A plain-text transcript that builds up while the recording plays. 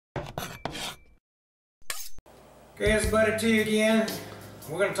Okay, it's Buddy T again.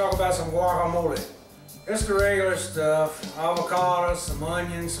 We're going to talk about some guacamole. Just the regular stuff, avocados, some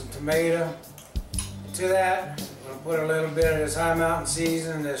onions, some tomato. To that, I'm going to put a little bit of this high mountain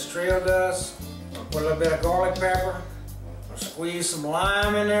seasoning, this trail dust. I'll put a little bit of garlic pepper. I'll squeeze some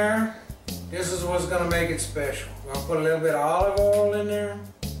lime in there. This is what's going to make it special. I'm going to put a little bit of olive oil in there.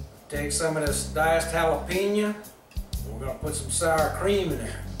 Take some of this diced jalapeno. We're going to put some sour cream in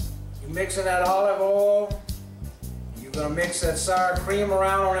there. You're mixing that olive oil. You're going to mix that sour cream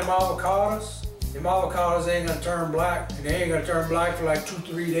around on them avocados. Them avocados ain't going to turn black. And they ain't going to turn black for like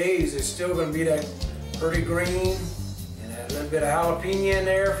 2-3 days. It's still going to be that pretty green. And add a little bit of jalapeno in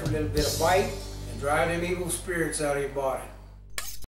there for a little bit of bite. And drive them evil spirits out of your body.